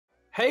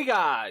Hey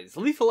guys,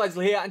 Lethal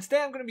Leslie here, and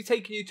today I'm going to be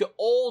taking you to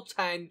all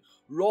 10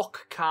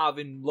 rock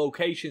carving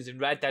locations in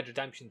Red Dead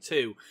Redemption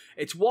 2.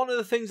 It's one of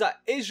the things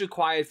that is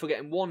required for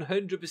getting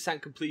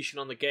 100% completion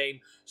on the game,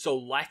 so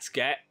let's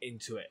get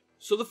into it.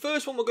 So the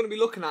first one we're going to be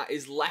looking at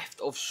is left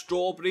of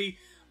Strawberry,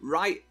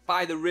 right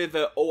by the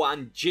river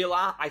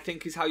GILA, I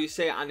think is how you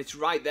say it, and it's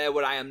right there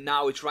where I am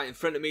now. It's right in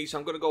front of me, so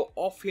I'm going to go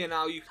off here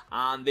now,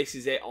 and this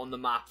is it on the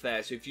map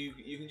there. So if you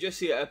can just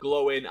see it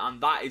glowing, and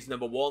that is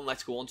number 1.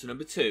 Let's go on to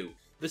number 2.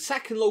 The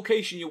second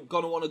location you're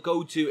going to want to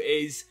go to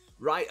is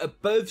right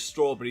above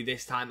Strawberry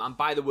this time, and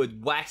by the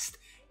word west.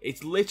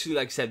 It's literally,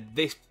 like I said,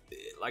 this,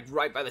 like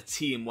right by the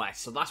T in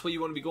west. So that's where you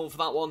want to be going for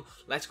that one.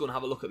 Let's go and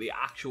have a look at the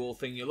actual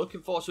thing you're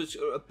looking for. So it's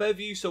above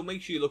you, so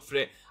make sure you look for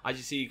it. As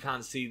you see, you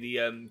can't see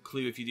the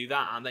clue if you do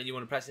that, and then you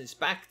want to press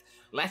inspect.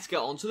 Let's get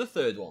on to the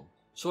third one.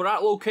 So we're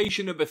at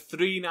location number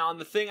 3 now, and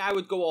the thing I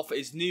would go off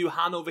is New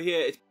Hanover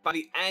here. It's by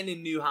the N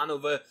in New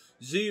Hanover.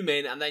 Zoom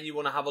in, and then you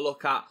want to have a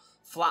look at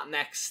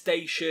Flatneck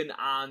Station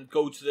and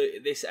go to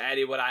this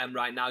area where I am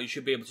right now. You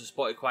should be able to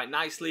spot it quite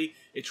nicely.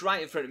 It's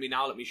right in front of me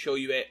now. Let me show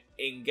you it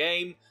in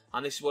game,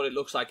 and this is what it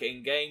looks like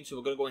in game. So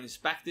we're going to go and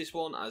inspect this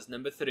one as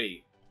number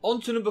 3.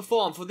 On to number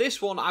 4, and for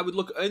this one I would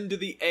look under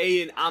the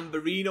A in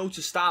Amberino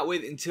to start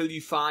with until you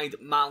find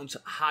Mount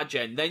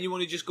Hagen. Then you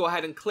want to just go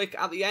ahead and click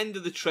at the end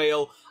of the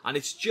trail, and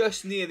it's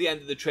just near the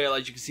end of the trail,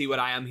 as you can see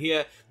where I am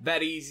here.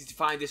 Very easy to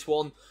find this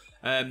one.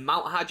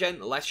 Mount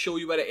Hagen, let's show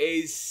you where it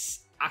is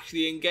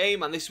actually in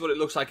game, and this is what it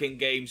looks like in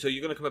game. So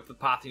you're going to come up the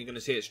path and you're going to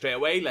see it straight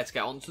away. Let's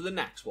get on to the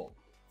next one.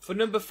 For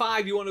number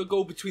 5, you want to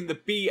go between the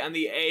B and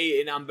the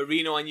A in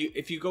Amberino, and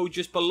if you go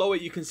just below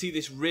it, you can see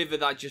this river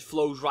that just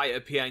flows right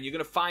up here, and you're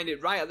going to find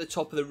it right at the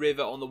top of the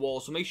river on the wall.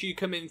 So make sure you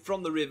come in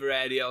from the river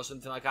area or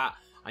something like that,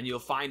 and you'll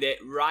find it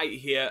right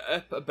here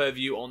up above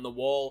you on the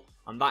wall.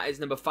 And that is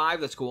number 5.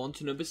 Let's go on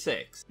to number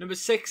 6. Number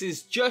 6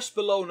 is just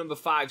below number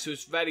 5, so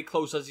it's very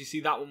close. As you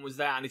see, that one was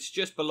there, and it's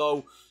just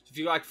below. So if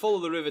you like follow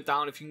the river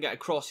down, if you can get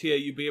across here,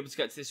 you'll be able to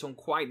get to this one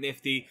quite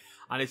nifty.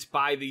 And it's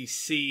by the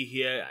sea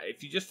here.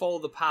 If you just follow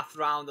the path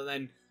round and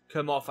then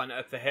come off and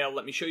up the hill,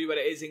 let me show you what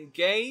it is in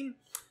game.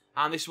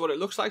 And this is what it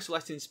looks like, so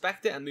let's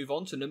inspect it and move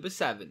on to number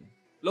 7.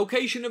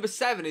 Location number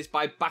 7 is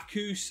by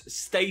Bacchus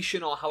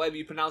Station, or however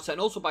you pronounce it,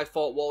 and also by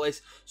Fort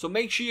Wallace. So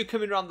make sure you're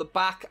coming around the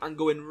back and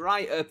going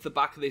right up the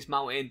back of this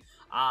mountain,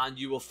 and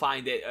you will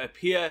find it up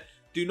here.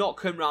 Do not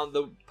come around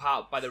the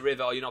part by the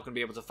river, or you're not going to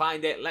be able to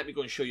find it. Let me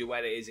go and show you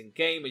where it is in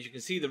game. As you can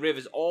see, the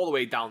river's all the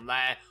way down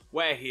there.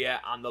 We're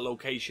here, and the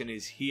location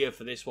is here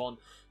for this one.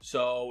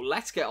 So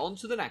let's get on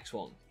to the next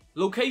one.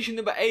 Location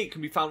number 8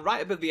 can be found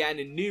right above the end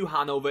in New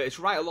Hanover. It's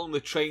right along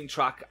the train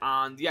track,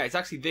 and yeah, it's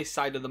actually this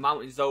side of the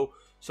mountains though.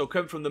 So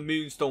come from the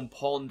Moonstone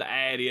Pond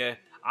area.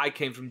 I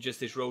came from just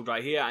this road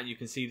right here, and you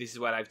can see this is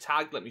where I've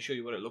tagged. Let me show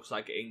you what it looks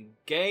like in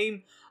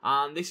game,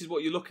 and this is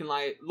what you're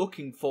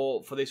looking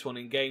for this one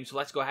in game. So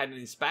let's go ahead and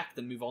inspect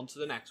and move on to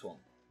the next one.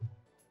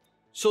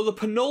 So the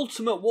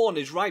penultimate one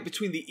is right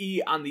between the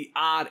E and the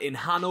R in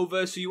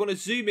Hanover. So you want to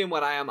zoom in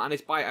where I am, and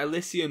it's by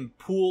Elysium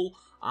Pool,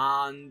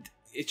 and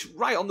it's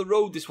right on the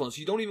road, this one, so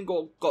you don't even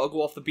got to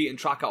go off the beaten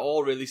track at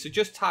all, really. So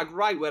just tag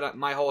right where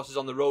my horse is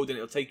on the road, and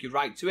it'll take you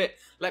right to it.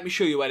 Let me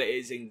show you where it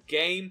is in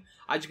game.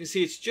 As you can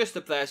see, it's just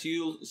up there, so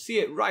you'll see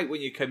it right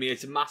when you come here.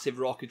 It's a massive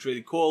rock. It's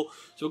really cool.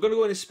 So we're going to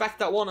go and inspect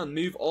that one and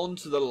move on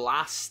to the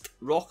last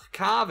rock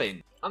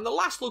carving. And the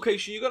last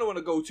location you're going to want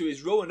to go to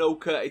is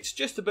Roanoke. It's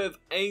just above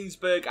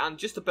Ainsburg and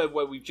just above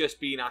where we've just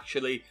been,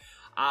 actually.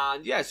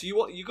 And yeah, so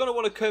you're going to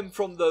want to come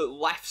from the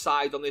left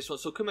side on this one.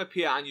 So come up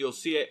here and you'll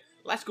see it.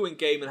 Let's go in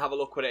game and have a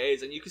look what it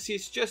is, and you can see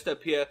it's just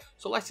up here.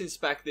 So let's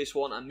inspect this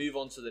one and move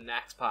on to the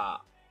next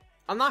part.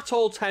 And that's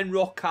all 10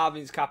 rock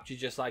carvings captured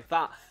just like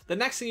that. The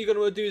next thing you're going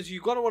to want to do is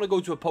you're going to want to go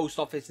to a post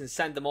office and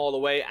send them all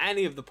away.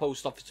 Any of the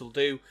post office will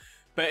do.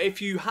 But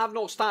if you have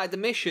not started the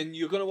mission,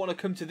 you're going to want to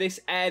come to this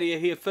area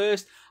here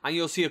first, and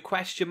you'll see a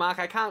question mark.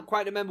 I can't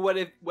quite remember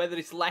whether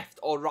it's left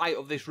or right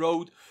of this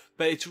road,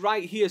 but it's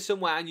right here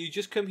somewhere, and you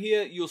just come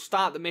here, you'll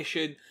start the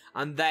mission,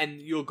 and then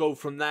you'll go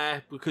from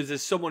there, because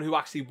there's someone who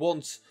actually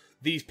wants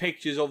these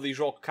pictures of these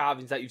rock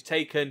carvings that you've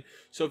taken.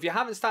 So if you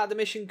haven't started the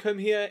mission, come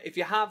here. If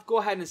you have, go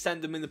ahead and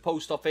send them in the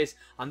post office,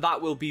 and that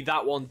will be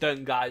that one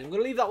done, guys. I'm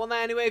going to leave that one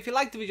there anyway. If you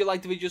liked the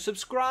video,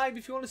 subscribe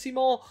if you want to see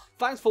more.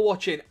 Thanks for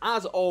watching,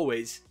 as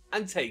always,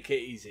 and take it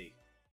easy.